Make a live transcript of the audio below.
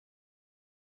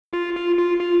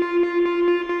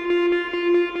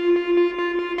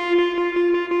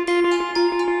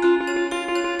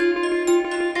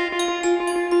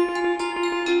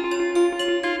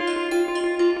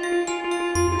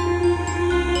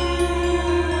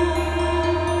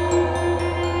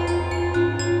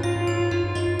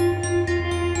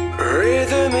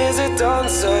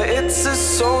answer, it's a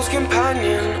soul's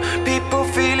companion. People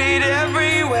feel it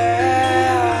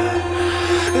everywhere.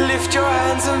 Lift your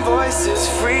hands and voices,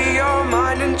 free your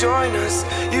mind and join us.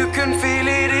 You can feel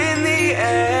it in the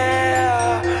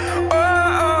air.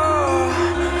 Oh,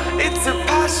 it's a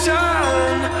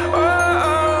passion.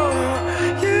 Oh,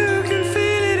 you can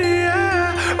feel it,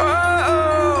 yeah.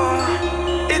 Oh,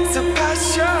 it's a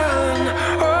passion.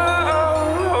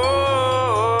 Oh,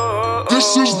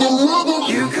 this is the rhythm.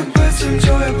 you can put some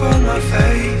joy upon my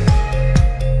face.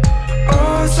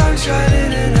 Oh, sunshine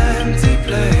in an empty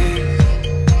place.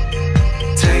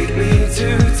 Take me to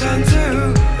turn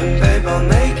two, and babe, I'll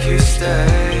make you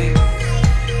stay.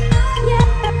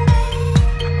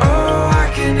 Oh, I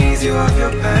can ease you of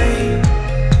your pain.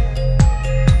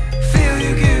 Feel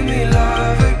you give me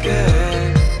love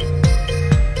again.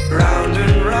 Round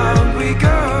and round we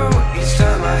go, each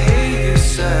time I hear you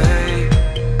say,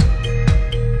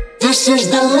 this is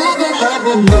the rhythm of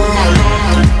the night.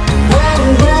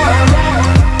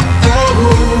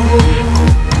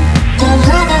 The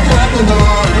rhythm of the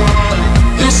night.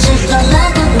 This is the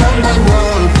rhythm of the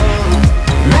night.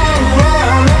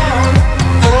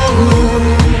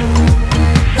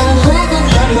 The rhythm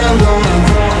of the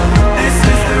night. this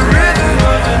is the rhythm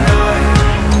of the night.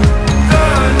 The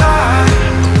night,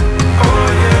 oh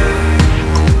yeah.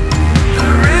 The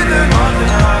rhythm of the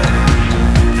night.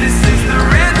 This is the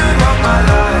rhythm of my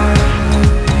life.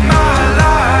 My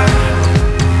life,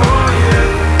 oh yeah.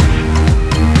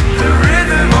 The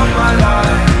rhythm of my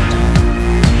life.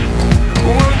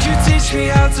 Won't you teach me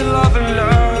how to love and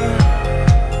learn?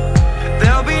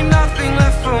 There'll be nothing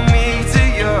left for me to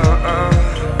yearn.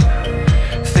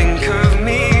 Think of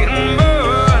me and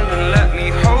burn, and let me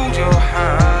hold your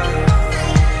hand.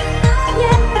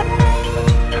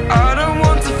 I don't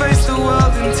want to face the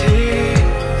world in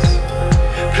tears.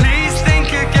 Please think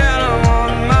again, I'm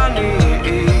on my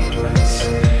knees.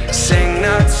 Sing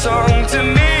that song to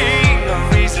me, no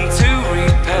reason to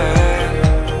repent.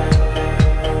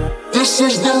 This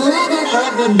is the rhythm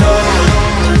of the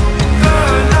night.